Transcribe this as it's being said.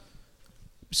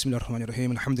بسم الله الرحمن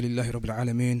الرحيم الحمد لله رب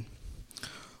العالمين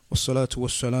والصلاة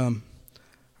والسلام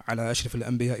على أشرف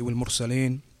الأنبياء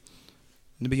والمرسلين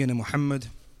نبينا محمد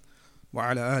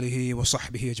وعلى آله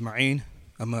وصحبه أجمعين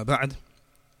أما بعد.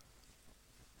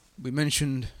 We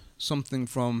mentioned something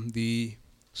from the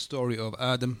story of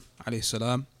Adam alayhi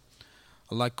salam,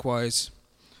 likewise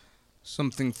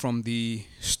something from the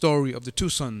story of the two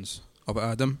sons of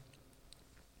Adam,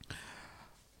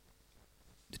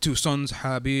 the two sons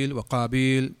Habil wa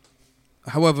Qabil.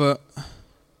 However,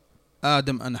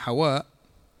 Adam and Hawa,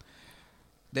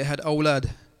 they had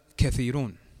awlad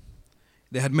kathirun,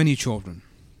 they had many children.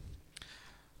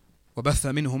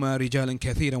 وَبَثَّ مِنْهُمَا رِجَالًا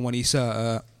كَثِيرًا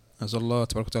وَنِسَاءً, as Allah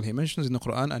Tabaraka wa Ta'ala mentions in the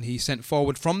Quran, and He sent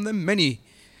forward from them many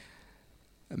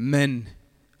men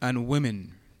and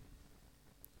women.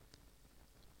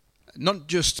 Not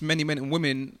just many men and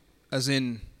women as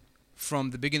in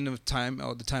from the beginning of time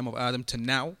or the time of Adam to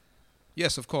now,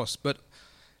 yes of course, but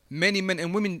many men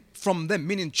and women from them,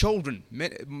 meaning children,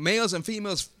 males and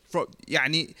females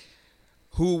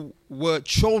who were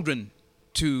children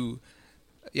to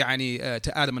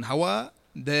Adam and Hawa,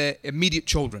 their immediate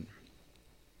children.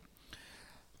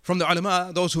 From the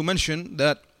ulama, those who mention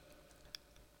that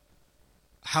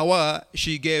Hawa,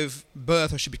 she gave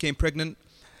birth or she became pregnant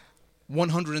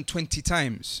 120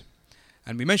 times.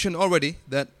 And we mentioned already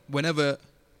that whenever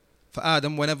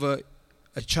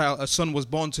a son was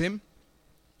born to him,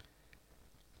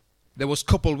 there was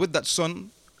coupled with that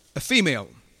son a female.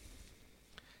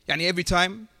 Every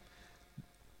time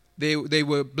they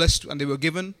were blessed and they were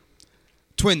given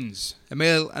twins, a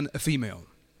male and a female.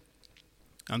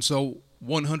 And so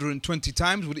 120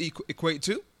 times would equate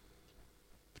to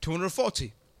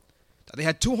 240. They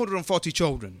had 240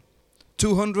 children.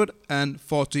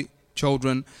 240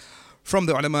 children. From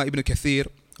the ulama, Ibn Kathir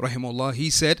rahimahullah,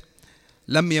 he said,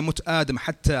 لم يمت آدم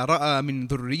حتى رأى من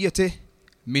ذريته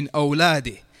من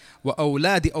أولاده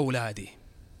وأولاد أولاده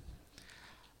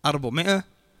 400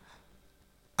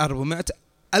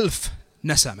 ألف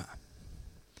نسمة.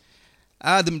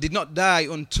 Adam did not die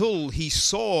until he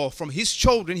saw from his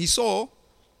children,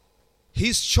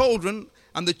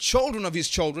 and the children of his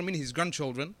children, meaning his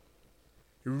grandchildren,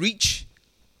 reach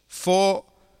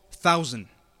 4,000.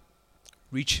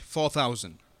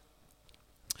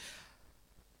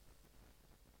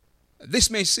 This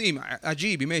may seem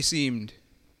ajib, it may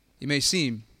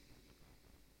seem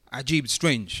ajib,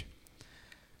 strange.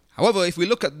 However, if we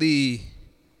look at the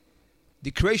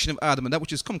creation of Adam and that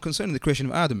which is concerning the creation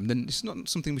of Adam, then it's not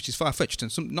something which is far-fetched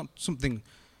and not something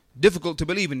difficult to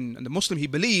believe in. And the Muslim, he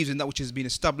believes in that which has been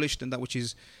established and that which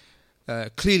is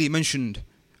clearly mentioned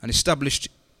and established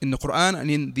in the Quran and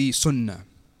in the Sunnah.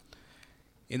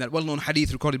 In that well-known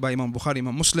hadith recorded by Imam Bukhari,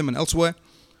 Imam Muslim and elsewhere,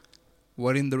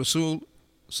 wherein the Rasul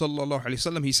sallallahu alayhi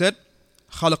wasallam, he said,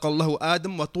 خَلَقَ اللَّهُ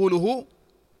آدَمْ وَطُولُهُ,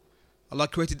 Allah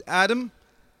created Adam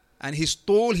and his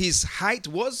height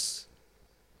was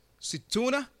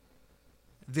 60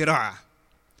 ذراع,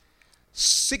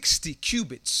 60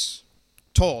 cubits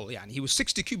tall. He was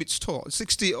 60 cubits tall,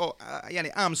 60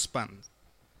 arm span.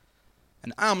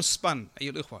 An arm span,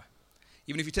 even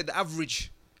if you take the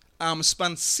average arm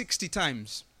span 60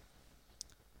 times,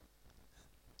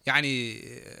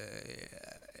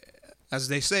 as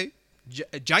they say,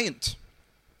 a giant,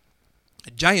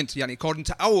 according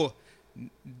to our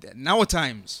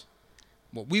times,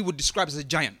 what we would describe as a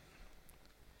giant.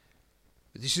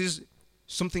 This is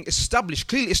something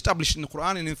clearly established in the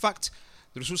Quran, and in fact,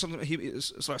 the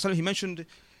Rasul he mentioned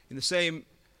in the same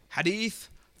hadith,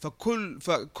 فَكُلُّ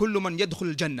مَنْ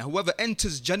يَدْخُلُ الْجَنَّةِ, whoever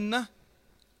enters Jannah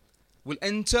will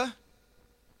enter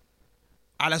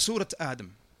على سورة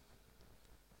Adam,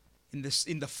 in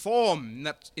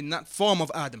that form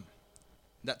of Adam,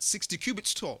 that 60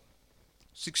 cubits tall.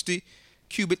 60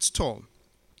 cubits tall.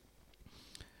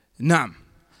 نعم.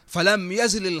 فلم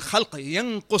يزل الخلق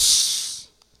ينقص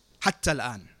حتى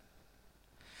الآن.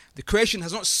 The creation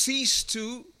has not ceased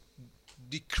to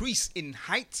decrease in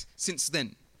height since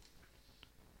then.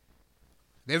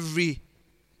 Every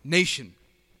nation,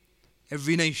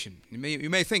 you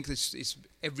may think this is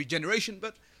every generation,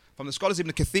 but from the scholars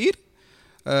Ibn Kathir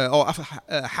or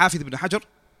Hafidh ibn Hajar,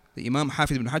 the Imam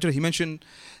Hafidh ibn Hajar, he mentioned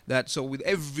that so with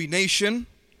every nation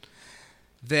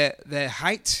their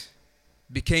height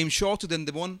became shorter than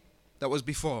the one that was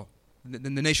before,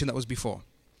 than the nation that was before,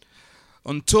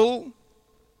 until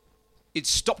it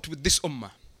stopped with this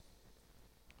ummah,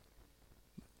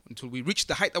 until we reached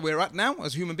the height that we're at now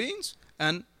as human beings,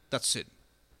 and that's it.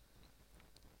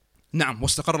 نعم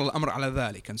واستقر الأمر على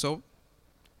ذلك, and so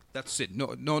that's it.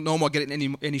 No more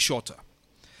getting any shorter.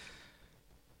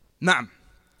 نعم.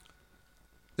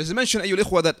 There's a mention, أيها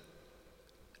الإخوة, that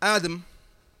Adam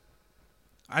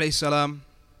alayhi salam,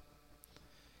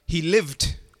 he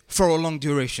lived for a long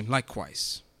duration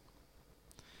likewise.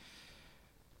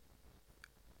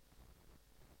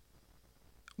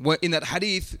 Where in that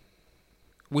hadith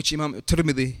which Imam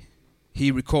Tirmidhi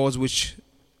he records, which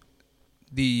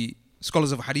the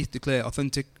scholars of hadith declare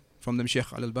authentic, from them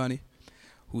Shaykh Al-Albani,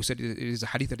 who said it is a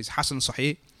hadith that is Hasan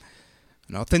Sahih,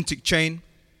 an authentic chain.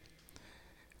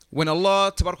 When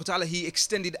Allah Tabarak wa Ta'ala, he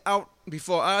extended out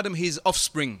before Adam his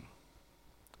offspring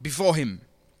before him,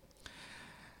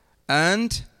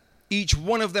 and each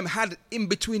one of them had in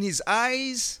between his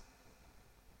eyes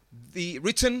the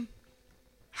written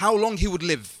how long he would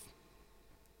live.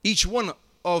 Each one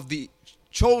of the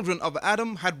children of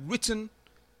Adam had written,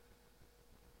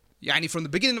 from the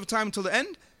beginning of time till the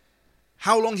end,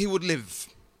 how long he would live.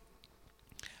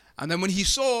 And then when he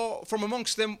saw from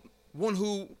amongst them one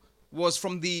who was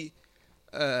from the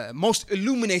most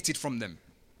illuminated from them,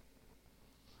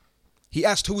 he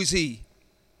asked, who is he?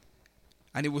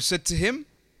 And it was said to him,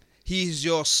 he is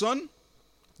your son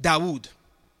Dawood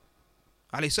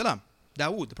alayhi salam.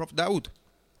 Dawood, the Prophet Dawood.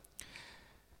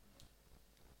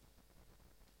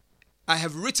 I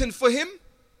have written for him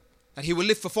that he will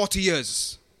live for 40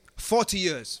 years. 40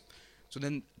 years. So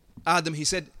then Adam, he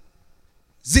said,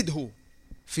 Zidhu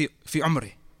fi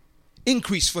umri.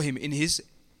 Increase for him in his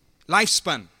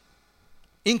lifespan.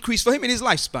 Increase for him in his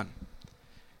lifespan.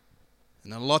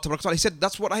 And Allah Ta'ala, he said,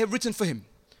 that's what I have written for him.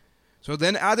 So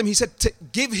then Adam, he said,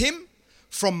 give him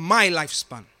from my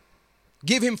lifespan.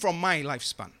 Give him from my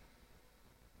lifespan.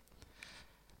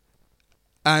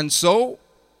 And so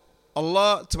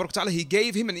Allah Ta'ala, he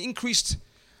gave him and increased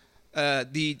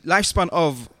the lifespan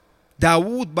of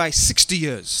Dawood by 60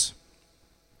 years.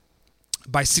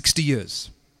 By 60 years.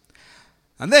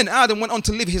 And then Adam went on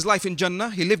to live his life in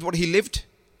Jannah. He lived what he lived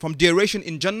from duration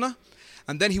in Jannah.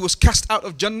 And then he was cast out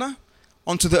of Jannah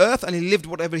onto the earth, and he lived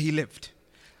whatever he lived.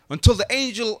 Until the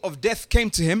angel of death came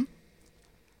to him.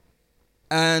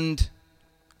 And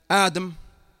Adam,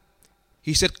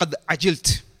 he said, قَدْ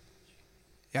عَجِلْت.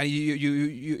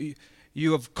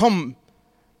 You have come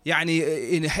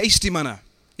in a hasty manner.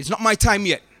 It's not my time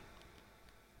yet.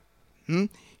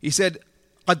 He said,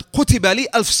 قَدْ قُتِبَ لِي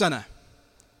أَلْفْ سَنَةٍ.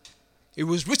 It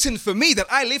was written for me that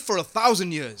I live for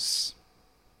 1,000 years.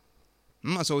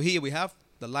 So here we have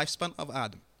the lifespan of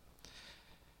Adam.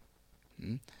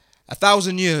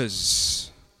 1,000 years.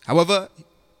 However,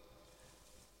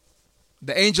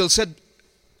 the angel said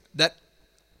that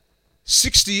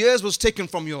 60 years was taken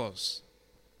from yours.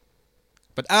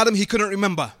 But Adam, he couldn't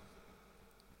remember.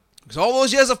 Because all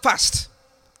those years have passed.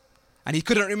 And he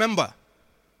couldn't remember.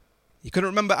 He couldn't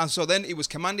remember. And so then it was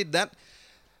commanded that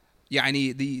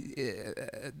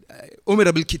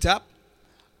أمر بالكتاب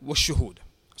والشهود.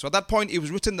 So at that point it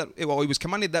was written that, it was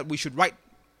commanded that we should write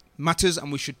matters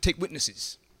and we should take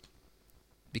witnesses.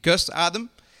 Because Adam,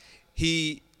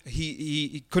 he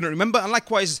couldn't remember, and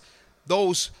likewise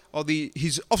those or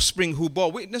his offspring who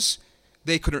bore witness,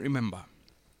 they couldn't remember.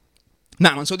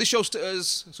 Now, and so this shows to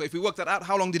us, so if we work that out,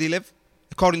 how long did he live?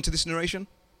 According to this narration,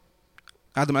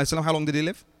 Adam alayhi salam, how long did he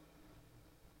live?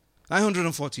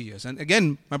 940 years. And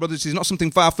again, my brothers, it's not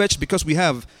something far-fetched, because we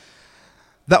have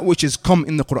that which has come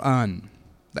in the Quran.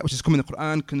 That which has come in the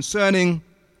Quran concerning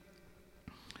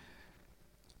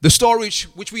the story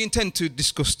which we intend to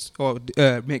discuss or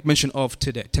make mention of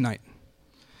tonight.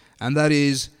 And that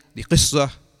is the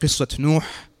Qissat Nuh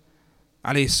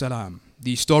alayhi salam.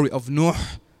 The story of Nuh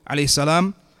alayhi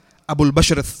salam, Abu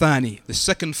al-Bashar al-Thani, the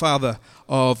second father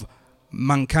of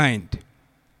mankind.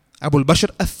 Abu al-Bashar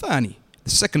al-Thani, the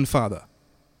second father.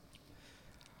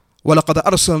 وَلَقَدْ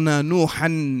أَرْسَلْنَا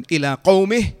نُوحًا إِلَىٰ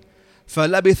قَوْمِهِ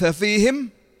فَلَبِثَ فِيهِمْ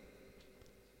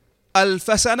أَلْفَ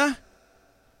سَنَةٍ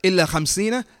إِلَّا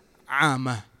 50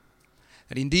 عَامًا.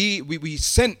 And indeed, we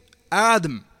sent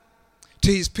Adam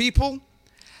to his people,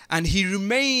 and he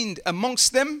remained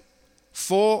amongst them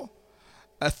for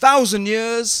 1,000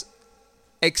 years,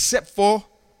 except for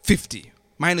 50,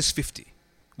 minus 50,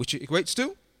 which equates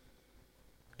to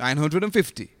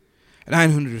 950.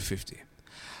 950.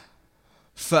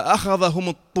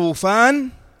 فَأَخَذَهُمُ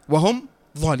الطُّوفَانِ وَهُمْ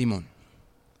ظَالِمُونَ.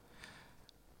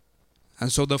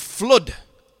 And so the flood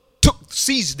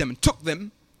seized them and took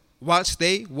them whilst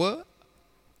they were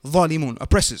ظالمون,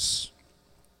 oppressors.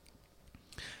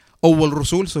 Awwal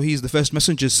Rasul, so he is the first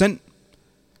messenger sent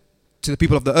to the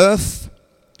people of the earth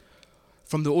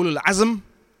from the Ulul Azm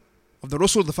of the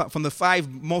Rasul, from the 5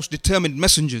 most determined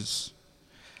messengers.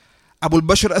 Abu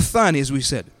al-Bashar al-Thani, as we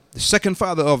said, the second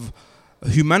father of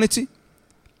humanity.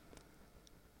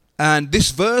 And this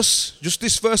verse, just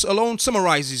this verse alone,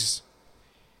 summarizes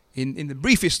in the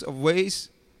briefest of ways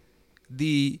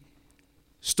the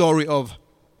story of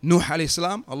Nuh alayhi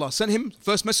salam, Allah sent him,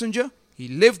 first messenger. He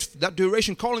lived that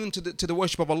duration calling them to the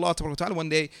worship of Allah ta'ala when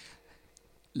they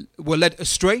were led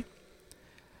astray.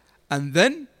 And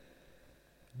then,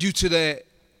 due to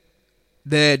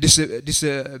their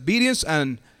disobedience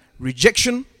and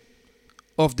rejection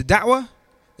of the da'wah,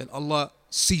 then Allah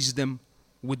seized them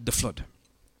with the flood.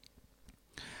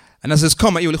 And as has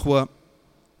come,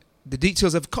 the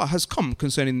details has come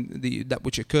concerning that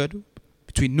which occurred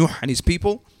between Nuh and his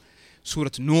people. Surah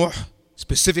Nuh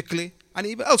specifically, and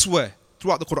even elsewhere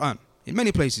throughout the Quran, in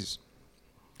many places.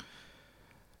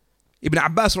 Ibn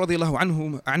Abbas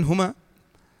radiallahu anhuma,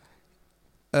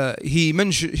 he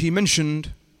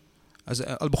mentioned, as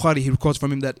Al-Bukhari, he records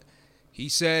from him that he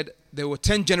said there were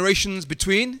 10 generations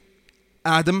between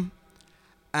Adam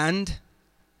and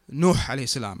Nuh alayhi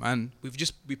salam. And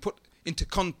we put into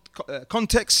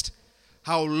context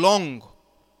how long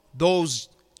those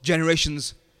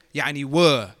generations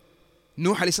were.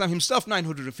 Nuh alayhi salam himself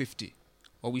 950.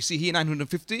 Or we see here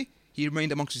 950, he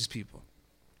remained amongst his people.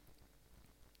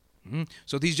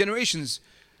 So these generations,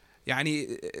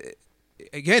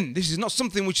 again, this is not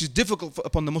something which is difficult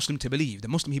upon the Muslim to believe. The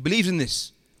Muslim, he believes in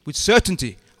this with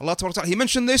certainty. Allah Ta'ala, he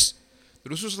mentioned this. The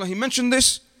Rasul, he mentioned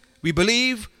this. We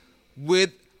believe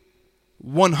with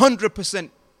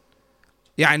 100%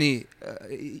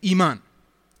 iman.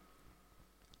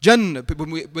 Jannah,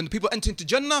 when the people enter into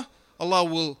Jannah, Allah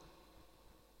will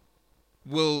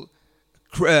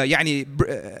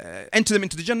enter them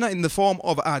into the Jannah in the form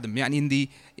of Adam,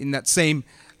 in that same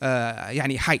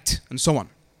height and so on.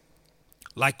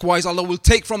 Likewise, Allah will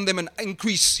take from them and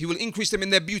increase. He will increase them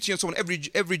in their beauty and so on. Every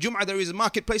Jum'ah there is a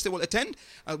marketplace they will attend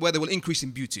where they will increase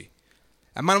in beauty.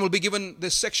 A man will be given the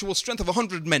sexual strength of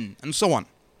 100 men and so on.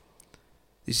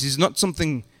 This is not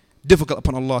something difficult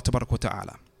upon Allah Tabarak wa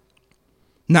Ta'ala.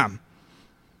 Naam.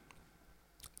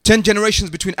 10 generations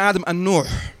between Adam and Nuh.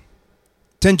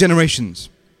 10 generations.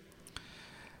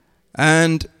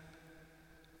 And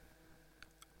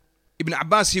Ibn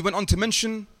Abbas, he went on to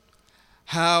mention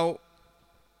how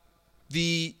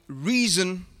the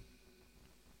reason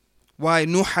why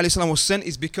Nuh alayhi salam was sent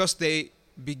is because they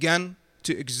began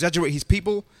to exaggerate his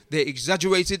people. They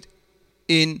exaggerated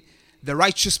in the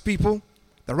righteous people,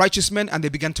 the righteous men, and they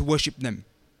began to worship them.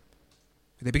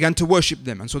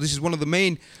 And so this is one of the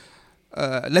main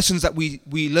lessons that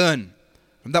we learn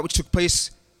from that which took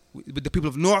place with the people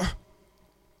of Nuh,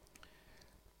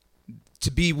 to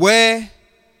beware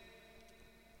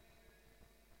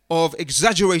of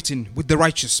exaggerating with the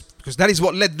righteous, because that is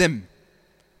what led them.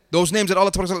 Those names that Allah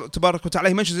Tabarak wa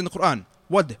Ta'ala mentions in the Quran: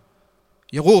 Wad,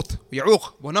 Yaghuth,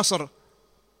 Ya'uq, wa Nasr.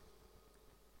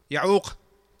 Ya'uq,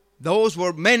 those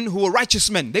were men who were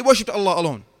righteous men. They worshipped Allah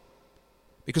alone.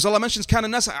 Because Allah mentions Kana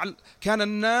nas,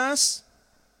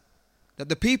 that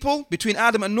the people between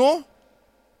Adam and Noah,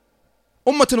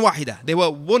 ummatan wahida, they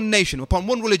were one nation, upon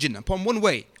one religion, upon one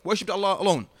way, worshipped Allah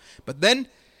alone. But then,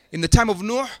 in the time of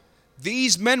Nuh,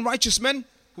 these men, righteous men,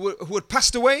 who had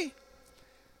passed away,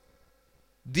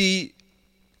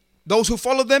 those who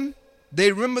followed them,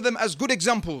 they remember them as good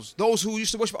examples. Those who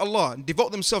used to worship Allah and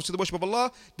devote themselves to the worship of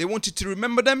Allah, they wanted to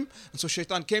remember them. And so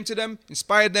Shaitan came to them,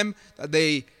 inspired them that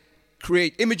they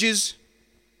create images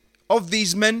of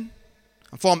these men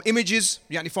and form images,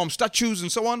 form statues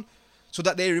and so on, so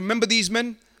that they remember these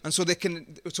men, and so they can,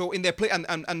 so in their place,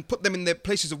 and put them in their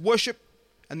places of worship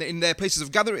and in their places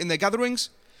of in their gatherings,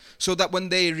 so that when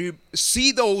they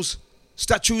see those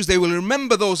statues, they will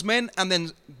remember those men, and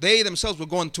then they themselves will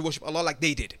go on to worship Allah like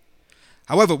they did.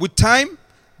 However, with time,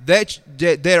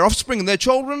 their offspring and their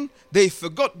children, they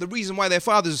forgot the reason why their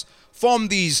fathers formed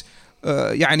these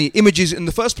images in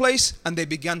the first place, and they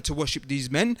began to worship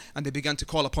these men, and they began to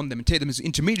call upon them and take them as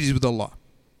intermediaries with Allah.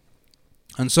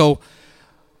 And so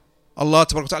Allah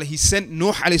Tabarak wa Ta'ala, he sent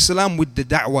Nuh alayhi salam with the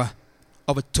da'wah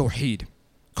of a tawheed,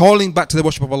 calling back to the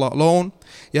worship of Allah alone.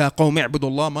 Ya qawmi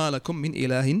i'budullah ma lakum min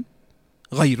ilahin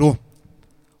ghayruh.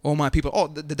 O my people,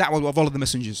 the da'wah of all of the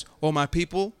messengers. O my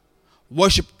people,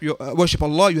 worship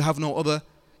Allah, you have no other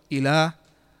ilah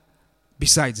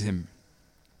besides him.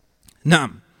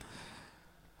 Naam.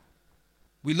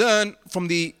 We learn from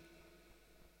the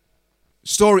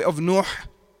story of Nuh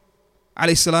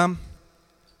alayhi salam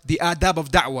the adab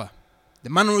of da'wah, the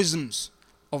mannerisms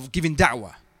of giving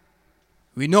da'wah.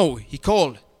 We know he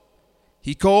called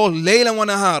laylan wa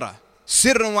nahara,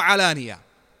 sirran wa alaniya.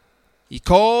 He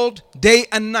called day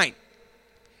and night,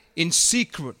 in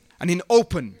secret and in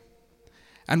open,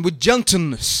 and with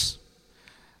gentleness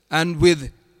and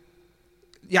with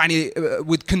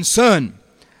concern,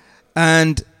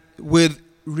 and with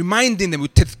reminding them,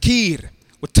 with tadhkir,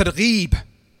 with targheeb,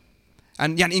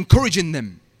 and encouraging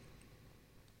them.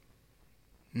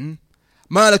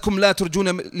 ما لكم لا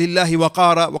ترجون لله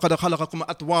وقارا وقد خلقكم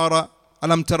أطوارا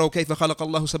ألم تروا كيف خلق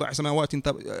الله سبع سماوات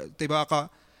طباقا,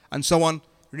 and so on,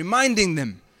 reminding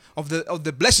them of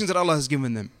the blessings that Allah has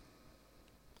given them,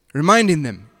 reminding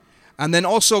them, and then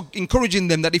also encouraging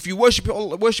them that if you worship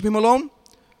Him alone,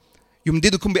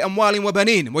 يمددكم بأموال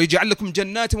وبنين ويجعل لكم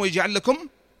جنات ويجعل لكم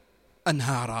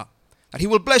أنهارا, that He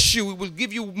will bless you, He will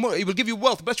give you more, He will give you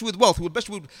wealth, bless you with wealth, He will bless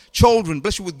you with children,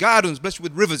 bless you with gardens, bless you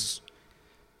with rivers,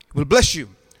 He will bless you.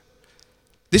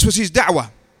 This was His da'wah.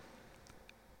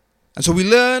 And so we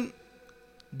learn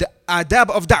the adab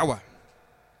of da'wah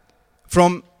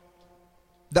from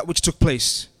that which took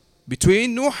place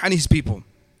between Nuh and his people.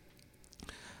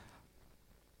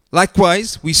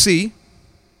 Likewise, we see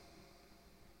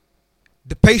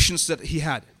the patience that he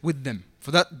had with them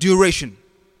for that duration.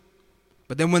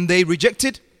 But then when they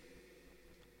rejected,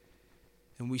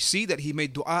 and we see that he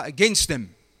made dua against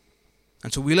them.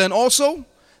 And so we learn also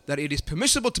that it is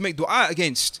permissible to make dua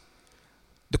against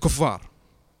the kuffar.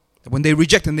 When they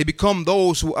reject and they become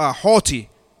those who are haughty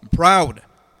and proud,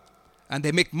 and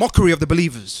they make mockery of the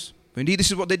believers. Indeed, this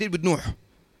is what they did with Nuh.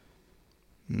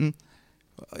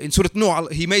 In Surah Nuh,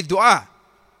 he made dua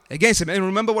against him. And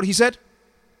remember what he said?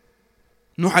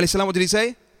 Nuh alayhi salam, what did he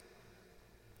say?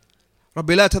 رَبِّ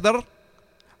لَا تَذَرْ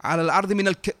عَلَى الْأَرْضِ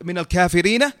مِنَ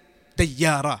الْكَافِرِينَ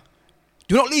دَيَّارًا.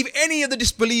 Do not leave any of the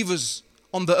disbelievers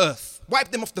on the earth.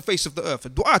 Wipe them off the face of the earth. A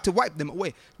dua to wipe them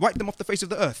away. Wipe them off the face of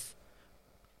the earth.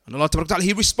 And Allah Ta'ala,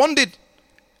 He responded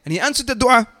and He answered the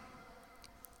dua.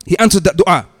 He answered that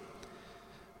dua.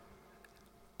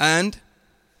 And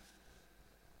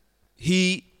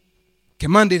He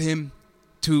commanded him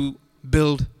to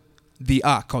build the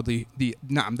ark, or the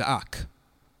ark.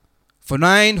 For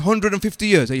 950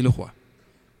 years,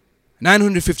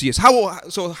 950 years.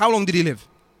 How long did he live?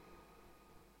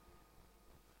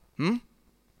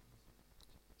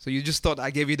 So you just thought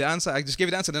I gave you the answer? I just gave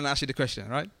you the answer, then I asked you the question,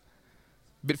 right?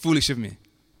 Bit foolish of me.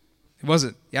 It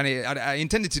wasn't. I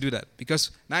intended to do that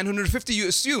because 950. You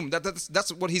assume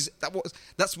that's what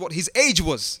his age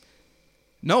was.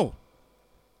 No,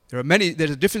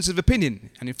 there's a difference of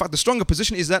opinion, and in fact, the stronger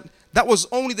position is that was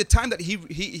only the time that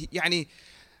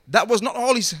that was not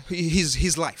all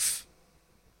his life.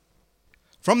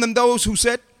 From them, those who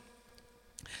said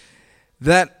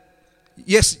that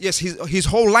yes, his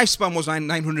whole lifespan was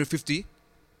 950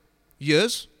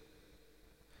 years.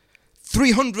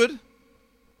 300.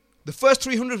 The first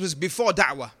 300 was before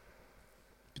da'wah,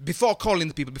 before calling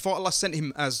the people, before Allah sent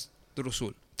him as the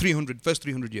Rasul. First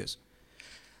 300 years.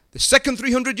 The second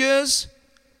 300 years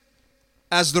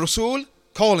as the Rasul,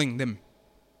 calling them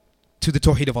to the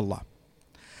Tawheed of Allah.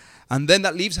 And then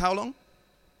that leaves how long?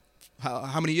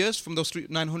 How many years from those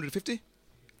 950?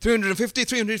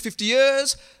 350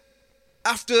 years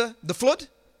after the flood.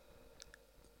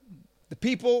 The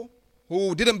people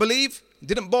who didn't believe,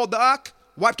 didn't board the ark,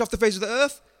 wiped off the face of the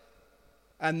earth.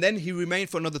 And then he remained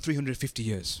for another 350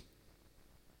 years.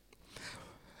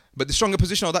 But the stronger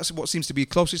position, or that's what seems to be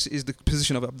closest, is the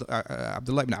position of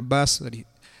Abdullah ibn Abbas,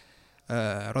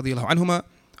 radiyallahu anhuma,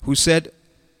 who said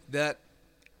that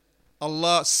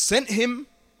Allah sent him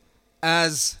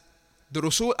as the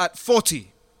Rasul at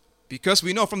 40. Because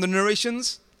we know from the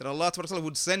narrations that Allah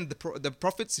would send the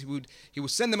prophets, He would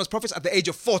send them as prophets at the age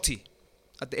of 40.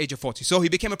 At the age of 40. So he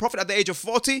became a prophet at the age of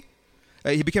 40.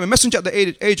 He became a messenger at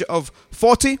the age of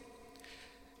 40.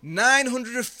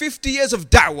 950 years of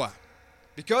da'wah.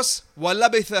 Because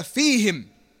وَلَبِثَ فِيهِمْ,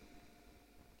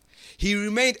 he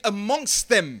remained amongst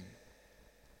them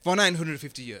for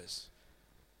 950 years.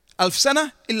 ألف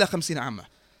سنة إلا 50 عاما.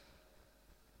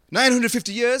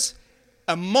 950 years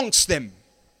amongst them.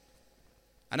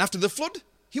 And after the flood,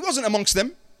 he wasn't amongst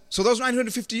them. So those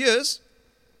 950 years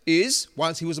is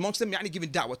whilst he was amongst them, giving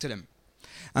da'wah to them.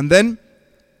 And then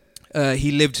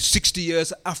he lived 60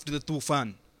 years after the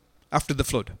tufan, after the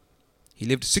flood. He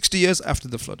lived 60 years after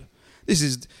the flood. This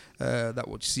is that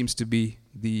which seems to be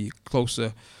the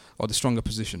closer or the stronger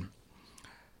position.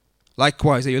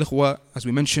 Likewise, as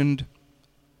we mentioned,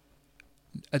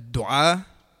 ad-du'a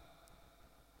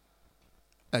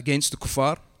against the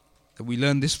kuffar. We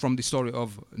learn this from the story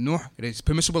of Nuh. It is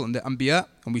permissible in the Anbiya,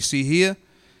 and we see here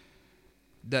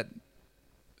that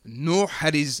Nuh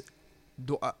had his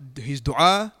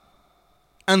dua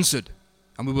answered,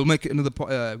 and we will make another.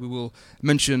 We will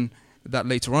mention that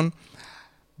later on.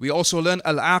 We also learn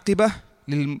al-aqibah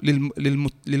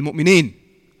lil-mu'minin,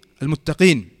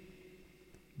 al-muttaqin,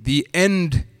 the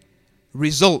end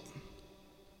result,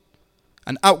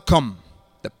 an outcome.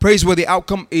 The praiseworthy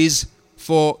outcome is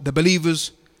for the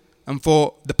believers and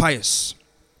for the pious,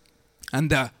 and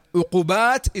the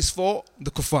uqubat is for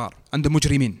the kuffar and the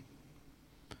mujrimin.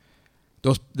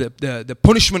 The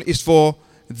punishment is for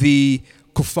the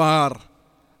kuffar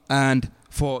and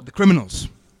for the criminals.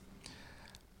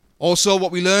 Also,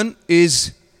 what we learn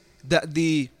is that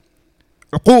the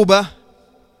uquba,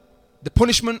 the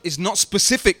punishment, is not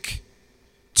specific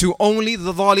to only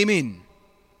the zalimin.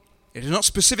 It is not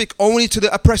specific only to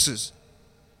the oppressors.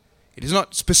 It is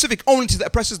not specific only to the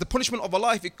oppressors. The punishment of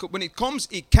Allah, when it comes,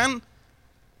 it can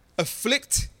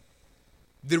afflict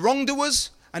the wrongdoers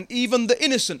and even the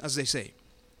innocent, as they say.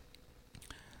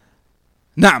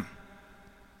 Naam.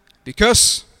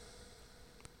 Because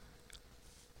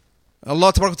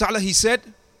Allah Ta'ala, He said,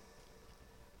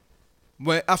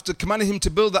 where after commanding him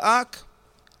to build the ark,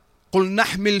 قُلْ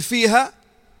نَحْمِلْ فِيهَا,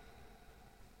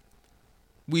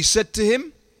 we said to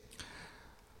him,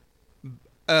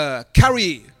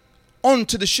 carry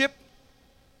onto the ship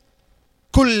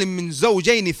كُلٍّ مِّن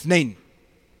زَوْجَيْنِ اثْنَيْنِ,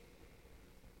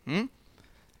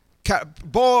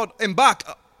 embark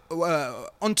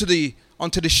onto the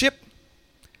ship,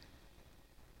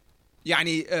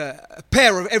 a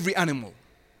pair of every animal.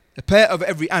 A pair of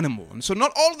every animal. And so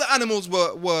not all the animals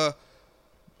were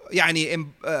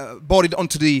boarded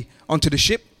onto the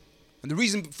ship. And the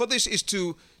reason for this is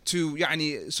to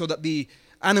so that the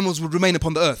animals would remain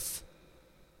upon the earth.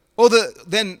 Other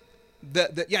than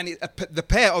the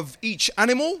pair of each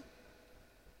animal,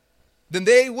 then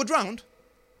they were drowned.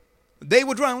 They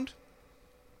were drowned.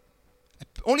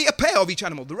 Only a pair of each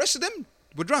animal. The rest of them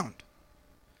were drowned.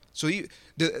 So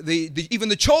even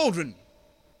the children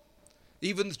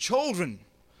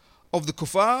of the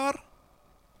kuffar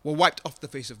were wiped off the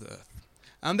face of the earth.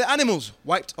 And the animals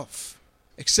wiped off,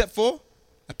 except for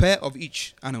a pair of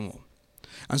each animal.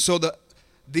 And so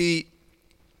the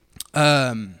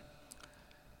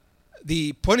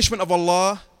punishment of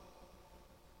Allah,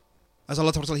 as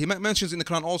Allah Ta'ala, He mentions in the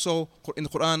Quran also, in the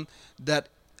Quran, that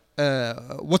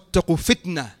وَاتَّقُوا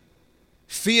fitna,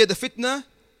 fear the fitna,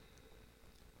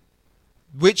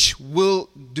 which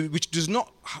does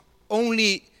not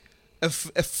only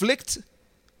afflict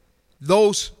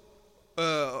those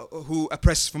who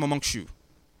oppress from amongst you.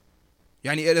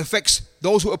 It affects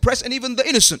those who oppress and even the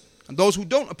innocent and those who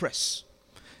don't oppress.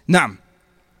 Now,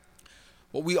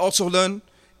 what we also learn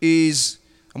is,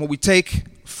 and what we take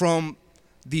from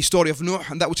the story of Nuh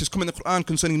and that which is coming in the Quran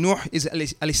concerning Nuh, is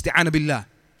al-isti'ana billah.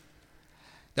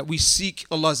 That we seek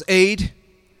Allah's aid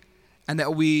and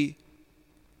that we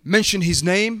mention His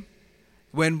name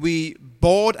when we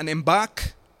board and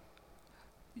embark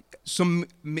some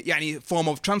form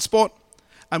of transport,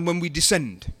 and when we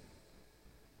descend,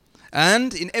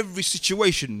 and in every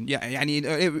situation, in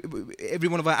every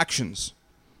one of our actions.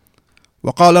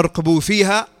 وَقَالَ ارْكَبُوا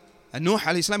فِيهَا, and Nuh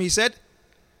alayhi salam, he said,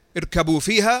 ارْكَبُوا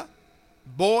فِيهَا,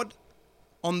 board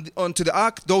onto the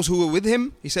ark. Those who were with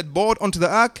him, he said, board onto the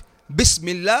ark.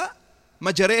 Bismillah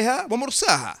majareha wa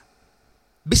mursaha.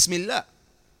 Bismillah,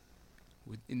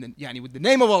 with the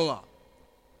name of Allah.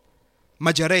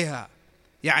 Majareha,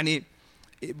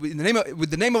 with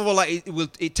the name of Allah,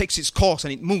 it takes its course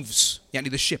and it moves,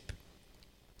 the ship.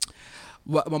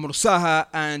 Wa mursaha,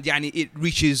 and it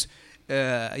reaches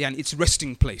its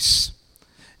resting place.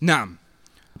 Now,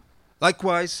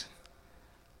 likewise,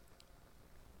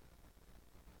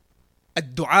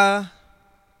 ad-du'a,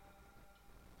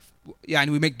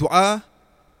 we make dua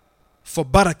for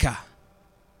barakah,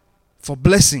 for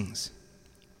blessings,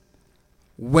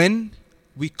 when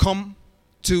we come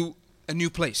to a new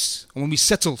place, when we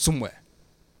settle somewhere.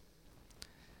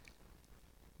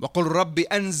 وَقُلْ رَبِّ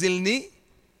أَنزِلْنِي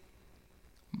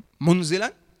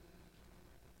مُنزِلًا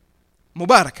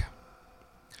مُبَارَكًا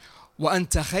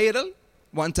وَأَنْتَ خَيْرُ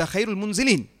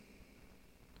الْمُنزِلِينَ.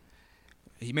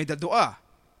 He made that dua.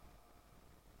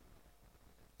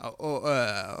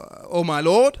 Oh my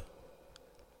Lord,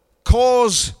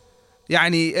 cause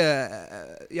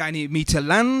me to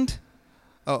land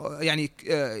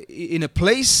in a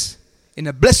place, in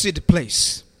a blessed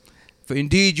place, for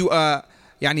indeed you are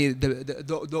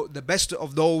the best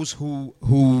of those who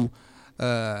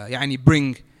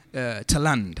bring to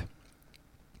land.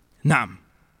 Naam.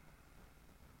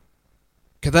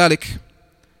 كذلك,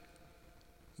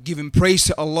 giving praise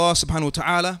to Allah subhanahu wa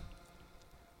ta'ala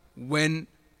when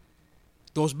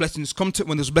those blessings come to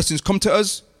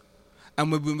us,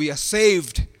 and when we are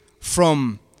saved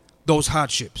from those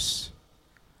hardships.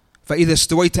 فإذا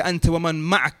استويت أنت ومن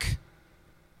معك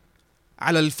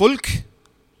على الفلك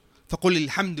فقل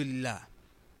الحمد لله.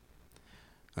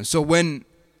 And so when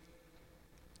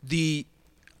the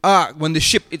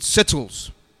ship it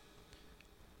settles,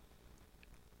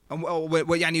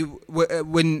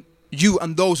 when you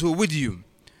and those who are with you,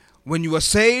 when you are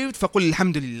saved, فقل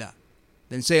الحمد لله,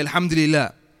 then say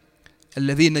alhamdulillah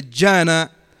الذي نجانا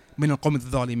من القوم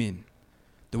الظالمين.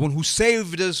 The one who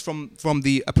saved us from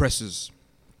the oppressors.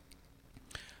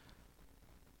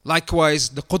 Likewise,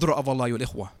 the qudra of Allah, ya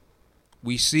ikhwah.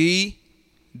 We see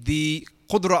the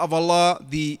qudra of Allah,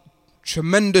 the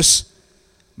tremendous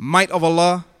might of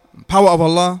Allah, power of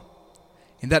Allah,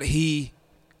 in that He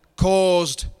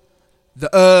caused the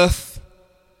earth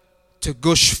to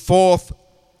gush forth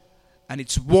and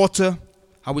its water,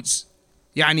 how it's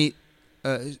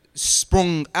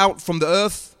sprung out from the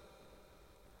earth,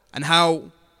 and how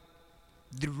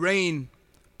the rain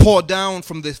poured down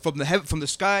from the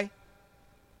sky,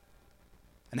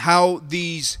 and how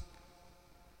these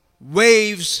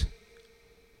waves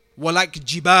were like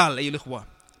jibal, أيها الإخوة,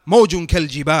 موج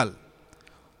كالجبال,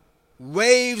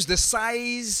 waves the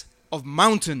size of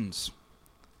mountains,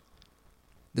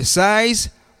 the size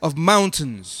of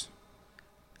mountains.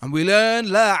 And we learn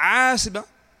لا عاصم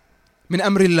من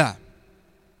أمر الله.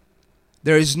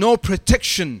 There is no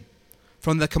protection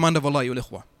from the command of Allah, أيها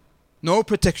الإخوة. No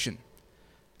protection.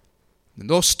 And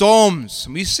those storms,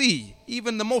 we see,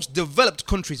 even the most developed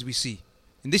countries we see,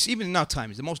 even in our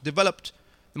times, the most developed,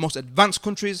 the most advanced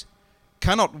countries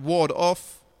cannot ward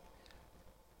off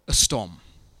a storm,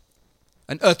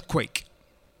 an earthquake,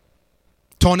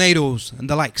 tornadoes and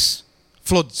the likes,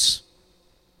 floods.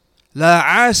 لا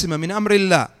عاصم من أمر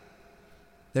الله.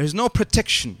 There is no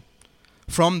protection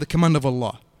from the command of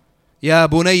Allah. يا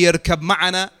بني اركب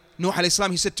معنا. Nuh alayhi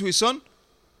salam, he said to his son,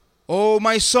 "Oh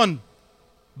my son,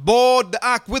 board the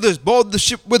ark with us, board the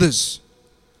ship with us.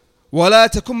 ولا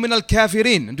تكن من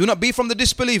الكافرين, and do not be from the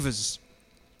disbelievers."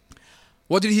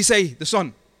 What did he say, the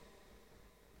son?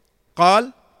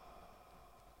 قال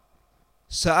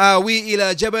سآوي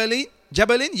إلى جبل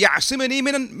يعصمني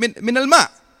من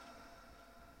الماء.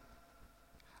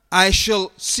 I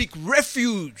shall seek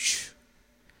refuge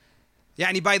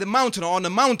by the mountain, or on a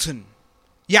mountain,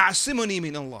 يعصمني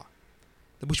من الله,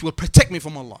 which will protect me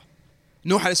from Allah.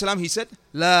 Nuh alayhi salam, he said,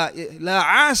 لا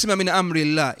عاصم من أمر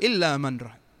الله إلا من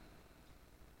رحم.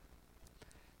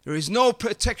 There is no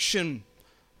protection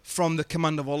from the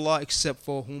command of Allah except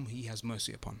for whom He has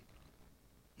mercy upon.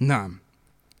 نعم.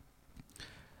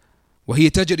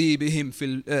 وهي تجري بهم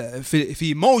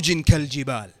في موج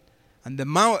كالجبال. And the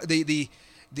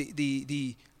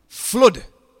flood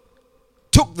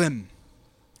took them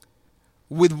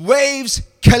with waves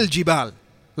كالجبال,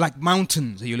 like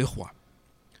mountains, أيها الإخوة,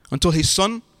 until his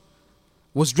son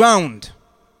was drowned.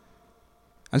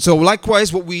 And so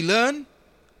likewise what we learn,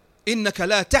 إنك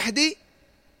لا تهدي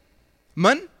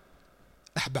من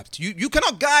أحببت. You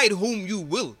cannot guide whom you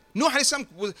will. Nuh alayhi salam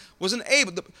wasn't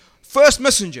able, the first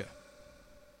messenger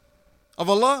of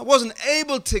Allah wasn't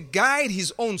able to guide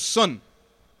his own son.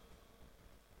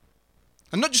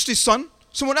 And not just his son,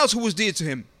 someone else who was dear to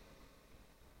him.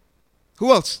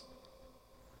 Who else?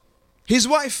 His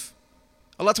wife.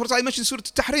 Allah Ta'ala mentioned Surah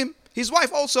Al-Tahrim, his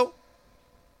wife also.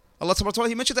 Allah Ta'ala,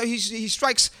 He mentioned that he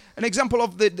strikes an example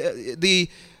of the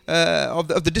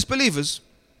disbelievers.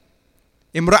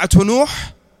 Imra'atu Nuh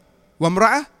wa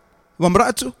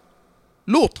imra'atu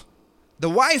Lut. The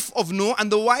wife of Nuh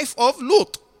and the wife of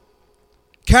Lut.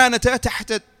 كانتا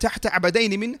تحت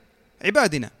عبدين من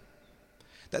عبادنا.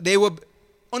 That they were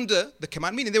under the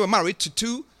command, meaning they were married to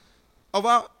two of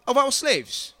our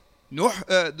slaves. Nuh,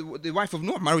 the wife of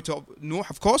Nuh, married to Nuh,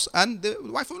 of course, and the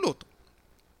wife of Lut.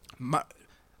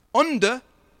 Under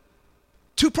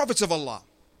two prophets of Allah.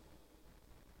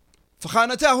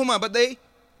 فخانتاهما, but they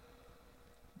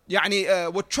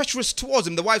were treacherous towards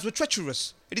him. The wives were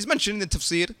treacherous. It is mentioned in the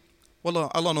tafsir, well,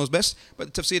 Allah knows best,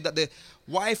 but the tafsir, that the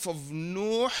wife of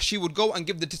Nuh, she would go and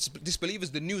give the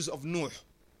disbelievers the news of Nuh,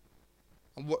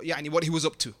 what he was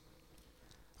up to.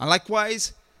 And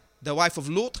likewise, the wife of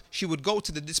Lut, she would go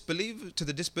to the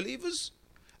disbelievers,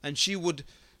 and she would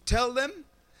tell them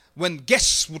when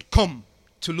guests would come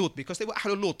to Lut, because they were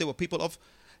Ahlul Lut, they were people of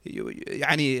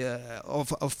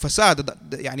fasad,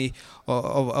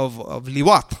 of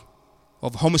liwat,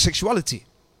 of homosexuality.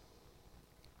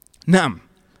 Naam.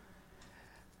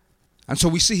 And so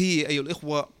we see here, أيها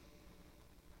الإخوة,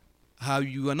 how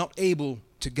you are not able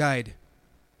to guide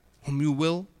whom you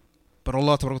will, but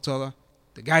Allah Ta'ala,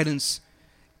 the guidance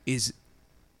is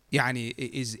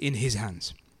in His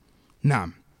hands.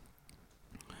 Naam.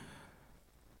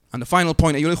 And the final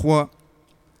point, أيها الإخوة,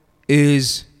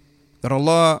 is that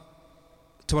Allah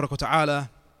Ta'ala,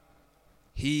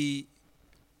 He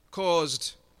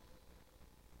caused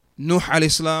Nuh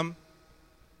alayhi salam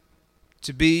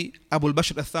to be Abu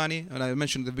al-Bashar al-Thani, and I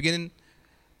mentioned at the beginning,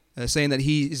 saying that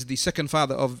he is the second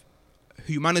father of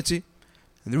humanity.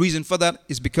 And the reason for that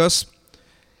is because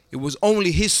it was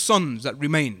only his sons that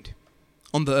remained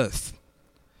on the earth.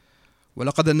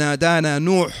 وَلَقَدْ نَادَانَا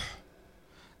نُوحٌ.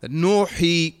 That Nuh,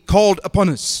 he called upon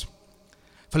us.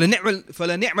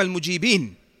 فَلَنِعْمَ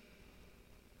الْمُجِيبِينَ.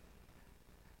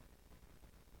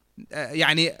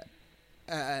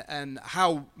 And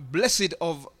how blessed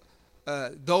of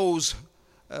those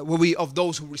were we of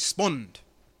those who respond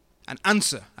and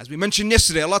answer. As we mentioned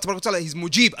yesterday, Allah Tabaraka wa Ta'ala is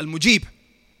Mujib, Al-Mujib.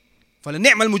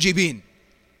 فَلَنِعْمَ الْمُجِيبِينَ.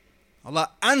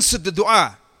 Allah answered the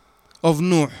dua of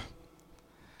Nuh.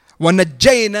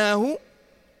 وَنَجَّيْنَاهُ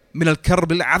مِنَ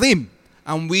الْكَرْبِ الْعَظِيمِ.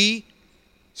 And we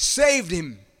saved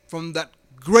him from that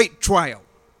great trial.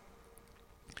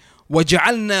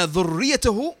 وَجَعَلْنَا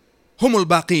ذُرِّيَّتَهُ هُمُ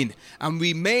الْبَاقِينَ.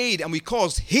 And we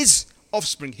caused his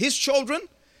offspring, his children,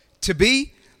 to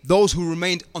be those who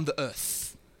remained on the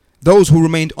earth. Those who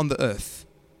remained on the earth.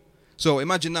 So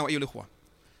imagine now, ayyuhal ikhwa,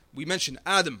 we mentioned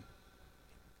Adam.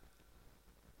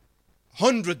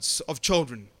 Hundreds of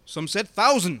children. Some said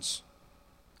thousands.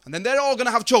 And then they're all going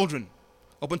to have children.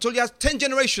 Up until you have 10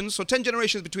 generations. So 10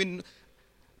 generations between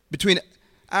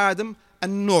Adam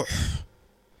and Nuh.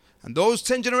 And those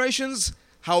 10 generations,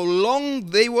 how long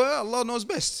they were, Allah knows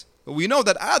best. But we know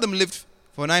that Adam lived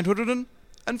for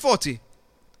 940.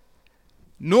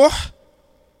 Nuh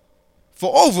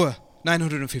for over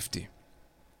 950.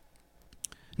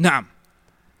 Naam.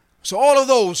 So all of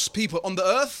those people on the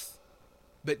earth,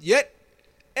 but yet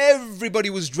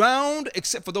everybody was drowned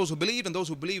except for those who believed, and those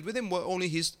who believed with him were only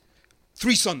his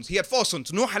 3 sons. He had 4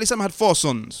 sons. Nuh alayhi salam had 4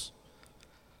 sons.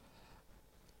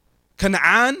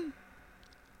 Canaan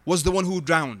was the one who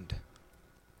drowned.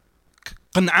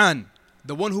 Canaan,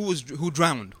 the one who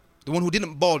drowned, the one who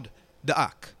didn't board the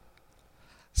ark.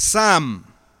 Sam,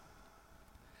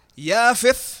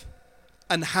 Yafith,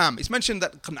 and Ham. It's mentioned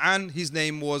that Canaan, his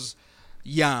name was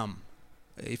Yam,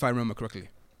 if I remember correctly.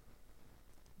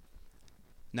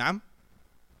 Naam.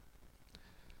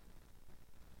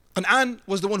 Canaan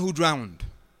was the one who drowned.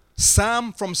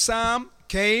 From Sam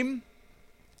came.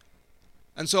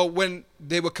 And so when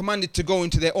they were commanded to go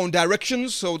into their own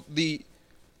directions, so the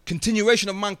continuation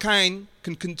of mankind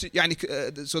can continue,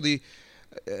 so the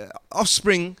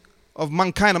offspring of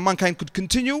mankind and mankind could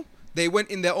continue, they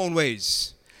went in their own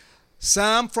ways.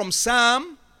 From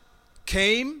Sam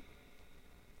came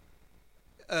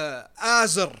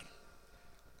Azar,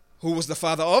 who was the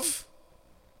father of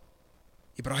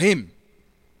Ibrahim.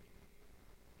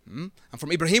 And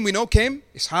from Ibrahim we know came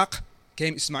Ishaq,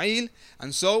 came Ismail,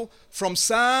 and so from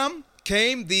Sam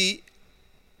came the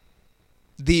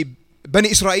Bani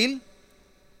Israel,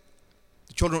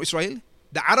 the children of Israel,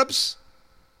 the Arabs,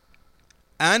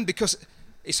 and because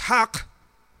Ishaq,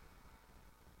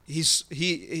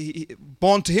 he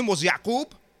born to him was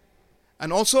Yaqub,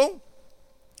 and also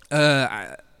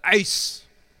Ais,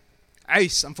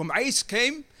 and from Ais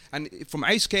came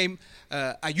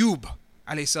Ayub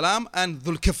alayhi salam and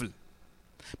Dhul Kifl.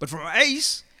 But from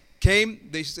Ais came,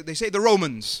 they say the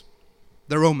Romans.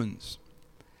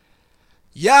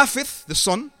 Yafith, the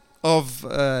son of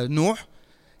Nuh,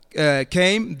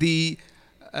 came the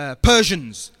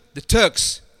Persians, the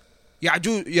Turks,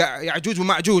 Ya'juj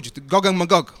wa Ma'juj, the Gog and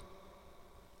Magog.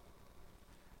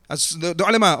 As the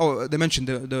ulama, they mentioned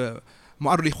the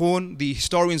Mu'arrikhun, the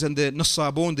historians, and the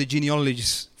Nassabun, the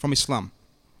genealogists from Islam,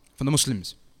 from the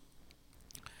Muslims.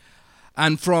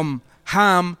 And from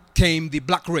Ham came the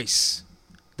black race,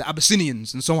 the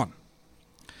Abyssinians, and so on.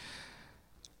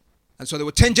 And so there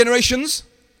were 10 generations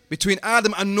between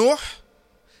Adam and Nuh,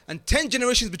 and 10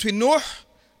 generations between Nuh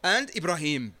and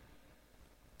Ibrahim.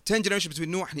 10 generations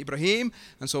between Nuh and Ibrahim.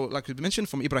 And so, like we mentioned,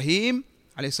 from Ibrahim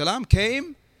alayhi salam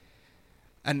came,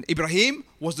 and Ibrahim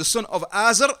was the son of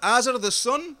Azar. Azar, the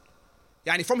son,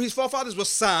 from his forefathers, was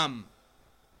Sam.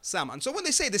 And so when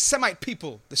they say the Semite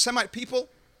people,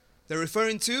 they're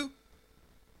referring to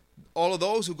all of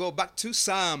those who go back to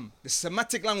Sam, the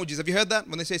Semitic languages. Have you heard that?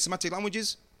 When they say Semitic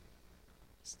languages,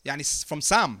 it's from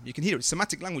Sam. You can hear it.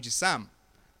 Semitic languages, Sam.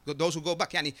 Those who go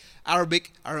back,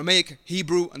 Arabic, Aramaic,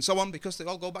 Hebrew, and so on, because they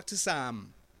all go back to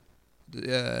Sam,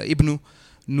 Ibn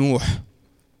Nuh.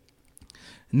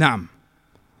 Naam.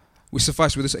 We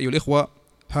suffice with this, أيها الإخوة.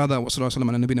 هذا وصلى الله وسلم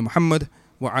على نبينا محمد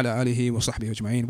وعلى آله وصحبه أجمعين.